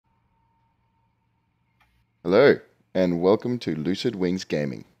Hello, and welcome to Lucid Wings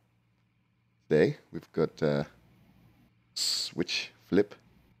Gaming. Today, we've got Switch Flip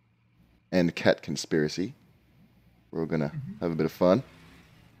and Cat Conspiracy. We're all going to have a bit of fun.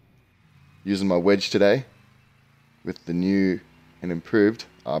 Using my Wedge today with the new and improved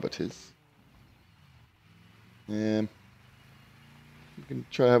Arbiters. And we can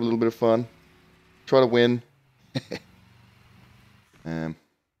try to have a little bit of fun. Try to win.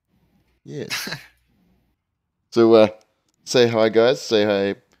 Yes. So, say hi, guys. Say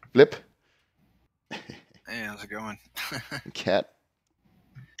hi, Flip. Hey, how's it going? Cat.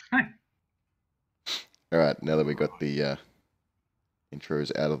 Hi. All right, now that we got the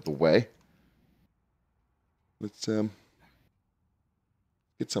intros out of the way, let's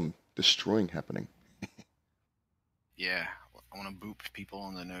get some destroying happening. Yeah, I want to boop people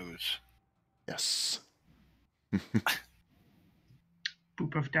on the nose. Yes.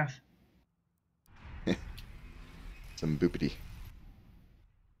 Boop of death. Some boopity.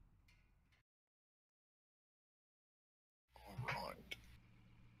 Alright.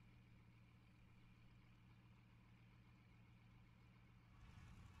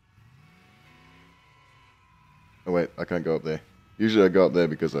 Oh wait, I can't go up there. Usually I go up there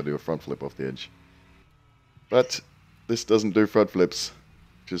because I do a front flip off the edge. But this doesn't do front flips,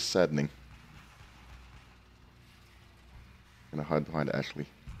 which is saddening. I'm gonna hide behind Ashley.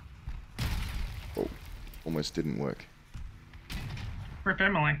 Oh, almost didn't work. Rip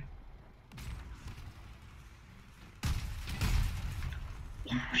Emily.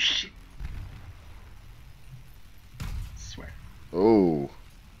 Oh, shit. Swear. Oh,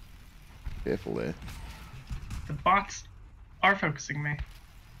 careful there. The bots are focusing me.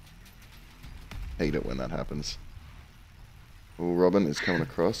 Hate it when that happens. Oh, Robin is coming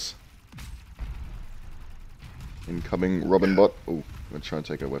across. Incoming Robin bot. Oh, I'm gonna try and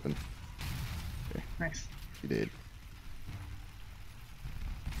take her weapon. Okay, Nice. he did.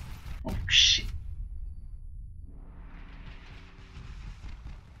 Oh, shit.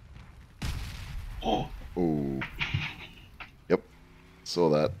 Oh. Oh. Yep. Saw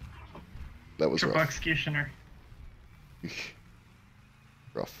that. That was Triple rough. executioner.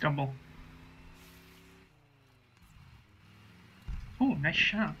 Rough. Double. Oh, nice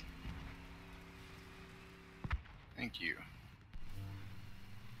shot. Thank you.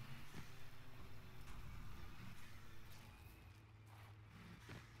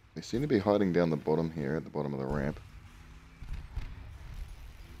 They seem to be hiding down the bottom here, at the bottom of the ramp.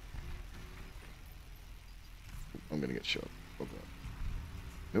 I'm gonna get shot. Oh god.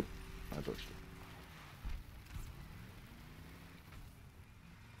 Nope. I dodged it.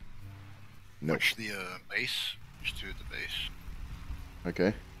 Nope. Push the base. Just do the base.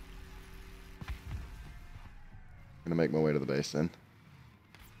 Okay. Gonna make my way to the base then.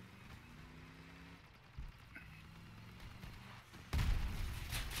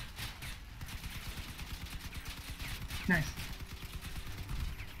 Nice.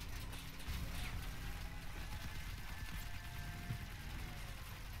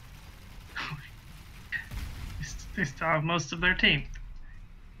 They still have most of their team.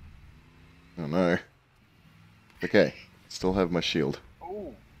 Oh no. Okay. Still have my shield.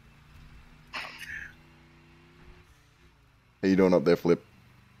 Oh. How you doing up there, Flip?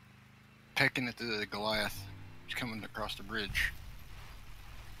 Pecking at the Goliath. He's coming across the bridge.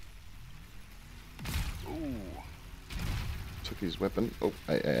 Ooh. Took his weapon. Oh,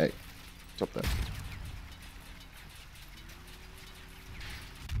 hey. Stop that.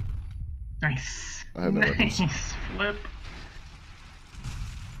 Nice. I have no weapons. Nice flip.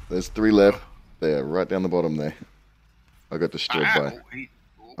 There's 3 left. There, right down the bottom there. I got destroyed by...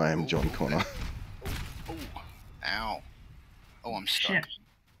 I am John Connor. Oh. Ow. Oh, I'm stuck.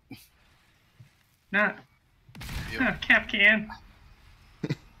 Shit. Nah. Yep. Cap can.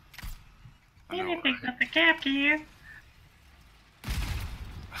 I know, Anything right? but the cap can.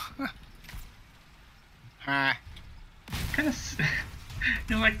 Ha. Kind of.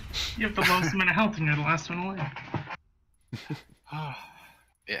 You're like you have the lowest amount of health and you're the last one away.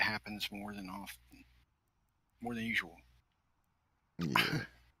 It happens more than often. More than usual. Yeah.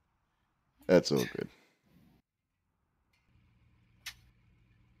 That's all good.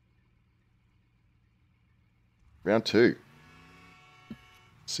 Round 2.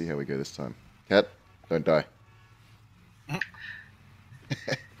 See how we go this time. Cat, don't die.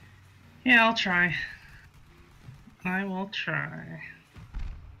 Yeah, I'll try. I will try.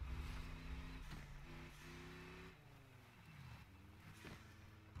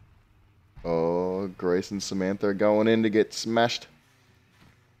 Oh, Grace and Samantha are going in to get smashed.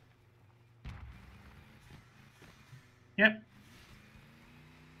 Yep.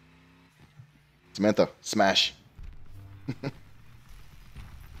 Samantha, smash. I'm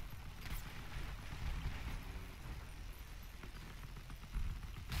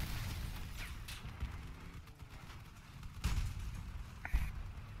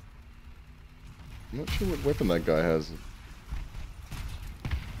not sure what weapon that guy has.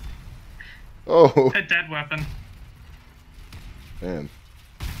 Oh! A dead weapon. Man.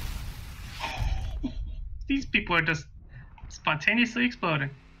 These people are just spontaneously exploding.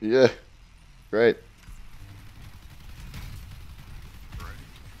 Yeah. Great.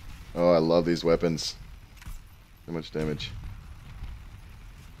 Oh, I love these weapons. So much damage.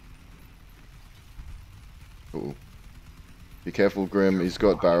 Uh-oh. Be careful, Grim. He's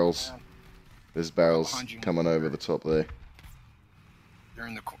got barrels. There's barrels coming over the top there.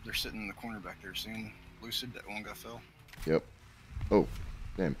 They're sitting in the corner back there. Seeing Lucid, that one guy fell. Yep. Oh,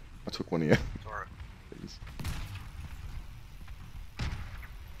 damn. I took one of you. It's alright. Please.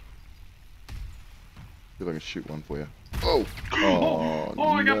 See if I can shoot one for you. Oh! Oh, oh,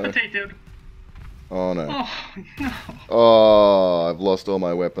 I got no. potatoed. Oh, no. Oh, no. Oh, I've lost all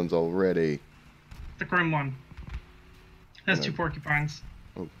my weapons already. The grim one. Has No. 2 porcupines.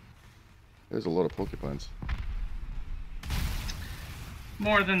 Oh. There's a lot of porcupines.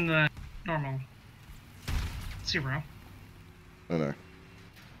 More than the normal 0. Oh, no.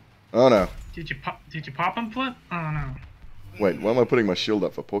 Oh, no. Did you pop and flip? Oh no. Wait, why am I putting my shield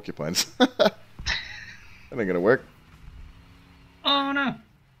up for porcupines? That ain't gonna work. Oh no.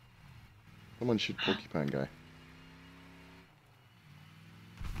 Someone shoot porcupine guy.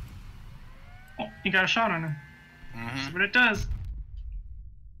 Oh, you got a shot on him. See what it does.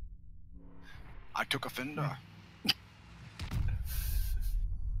 I took a fender.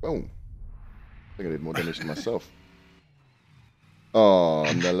 Boom. I think I did more damage to myself. Oh,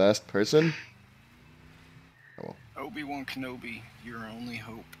 I'm the last person? Oh Obi-Wan Kenobi, your only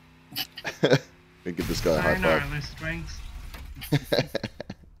hope. well. We give this guy a high I know five. our lucid wings.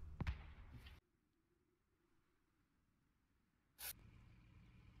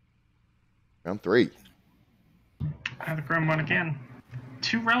 Round 3. Have the grim one again.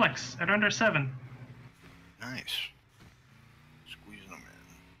 2 relics at under 7. Nice. Squeezing them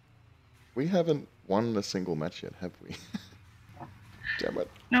in. We haven't won a single match yet, have we? Damn it.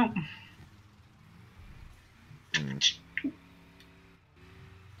 Nope.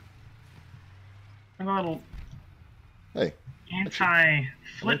 A little Hey,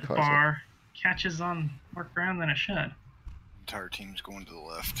 anti-flip Kaiser. bar catches on more ground than it should. Entire team's going to the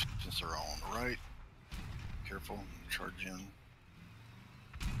left since they're all on the right. Careful, charge in.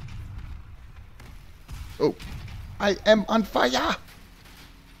 oh, I am on fire!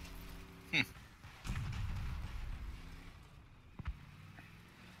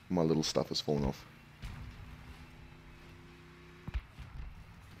 My little stuff has fallen off.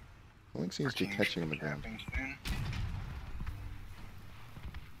 Something seems to be catching on the ground. Soon.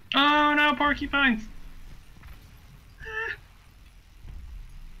 Oh no, porcupines!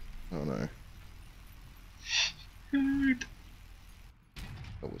 Oh no, Shoot.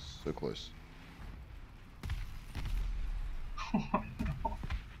 that was so close. Oh no.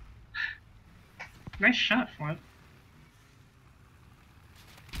 Nice shot, Flint.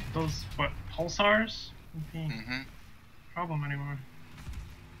 Those, what, pulsars? Won't be a problem anymore.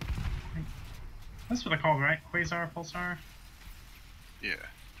 That's what they're called, right? Quasar, pulsar? Yeah.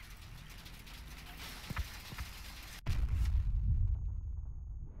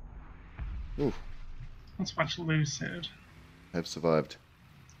 Ooh, Let's watch Lucid. I've survived.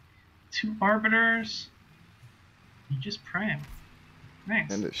 2 Arbiters. Aegis-Prime.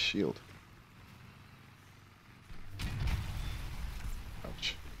 Nice. And a shield.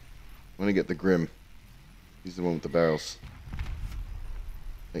 Ouch. I'm gonna get the Grim. He's the one with the barrels.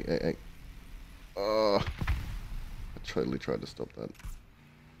 Hey, hey, hey. Oh, I totally tried to stop that.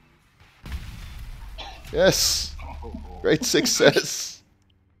 Yes! Great success!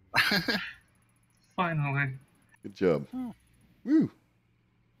 Finally. Good job. Oh. Woo!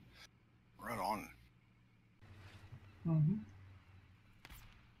 Right on. Mm-hmm.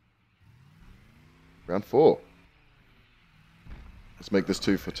 Round 4. Let's make this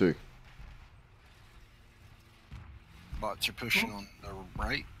 2 for 2. Bots are pushing on the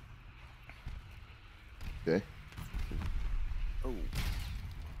right. Okay. Oh.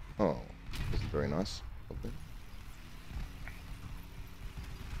 Oh, this is very nice. Okay.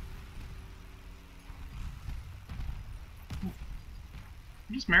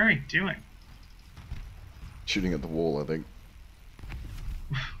 What is Mary doing? Shooting at the wall, I think.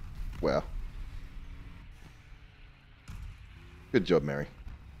 Wow. Good job, Mary.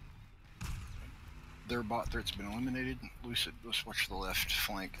 their bot threat's been eliminated. Lucid, let's watch the left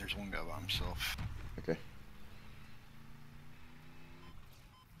flank. There's one guy by himself. Okay.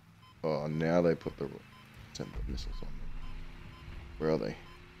 Oh, now they put the send the missiles on them. Where are they?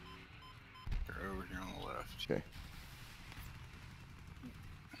 They're over here on the left. Okay.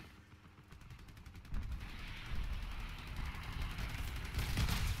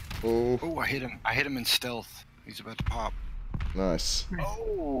 Oh, Oh, I hit him. I hit him in stealth. He's about to pop. nice.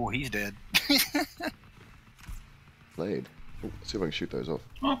 Oh, he's dead. Played. Oh, let's see if I can shoot those off.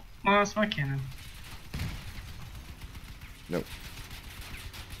 Oh, well, that's my cannon. Nope.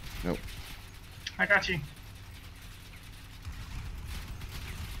 Nope. I got you.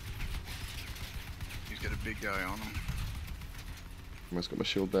 He's got a big guy on him. Almost got my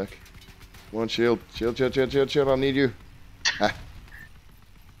shield back. Come on, shield. Shield, shield, shield, shield, shield. I need you. Ah.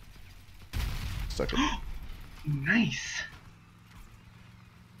 Stuck it. Nice.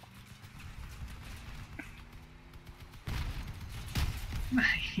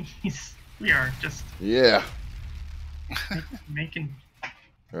 Nice. We are just Yeah. making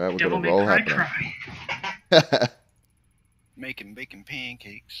Alright, we've got devil a may roll cry happening. cry. Making bacon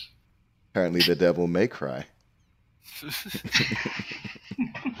pancakes. Apparently the devil may cry.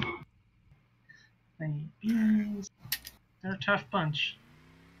 They're a tough bunch.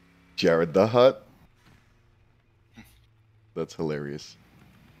 Jared the Hutt. That's hilarious.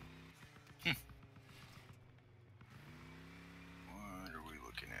 What are we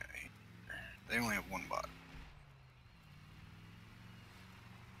looking at here? They only have one bot.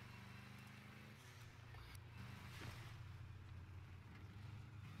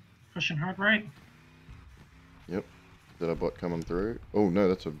 Pushing hard right. Yep. Is that a bot coming through? Oh no,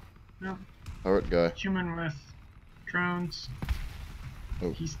 that's a No. turret guy. Human with drones.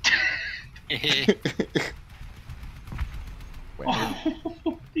 Oh. He's Wow.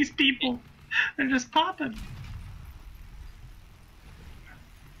 oh, these people. They're just popping.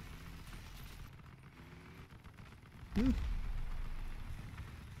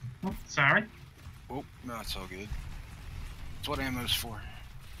 Oh, sorry. Oh, no, it's all good. That's what ammo's for.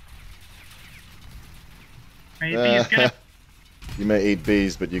 Maybe he's gonna. You may eat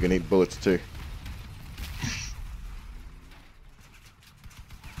bees, but you can eat bullets too.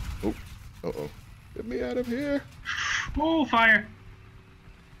 Oh. Uh-oh. Get me out of here. Oh, fire.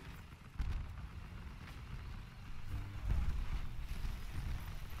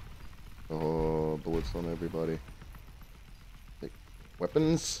 Oh, bullets on everybody. Take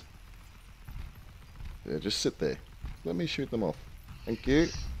weapons. Yeah, just sit there. Let me shoot them off. Thank you,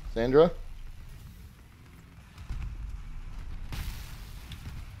 Sandra.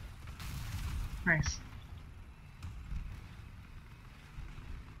 Nice.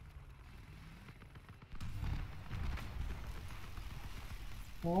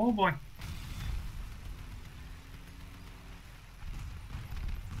 Oh boy.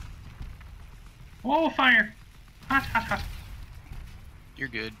 Oh, fire. Hot, hot, hot. You're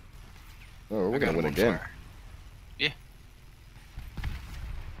good. Oh, we're I got gonna win him on again. fire. Yeah.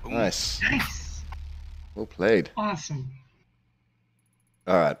 Boom. Nice. Nice. Well played. Awesome.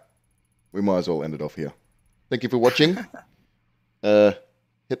 All right. We might as well end it off here. Thank you for watching.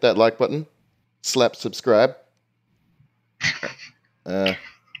 Hit that like button. Slap subscribe.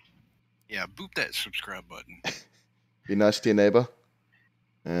 Yeah, boop that subscribe button. Be nice to your neighbor.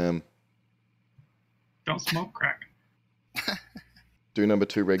 Don't smoke crack. Do number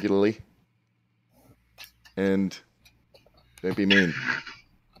 2 regularly. And don't be mean.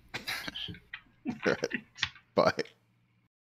 All right. Bye.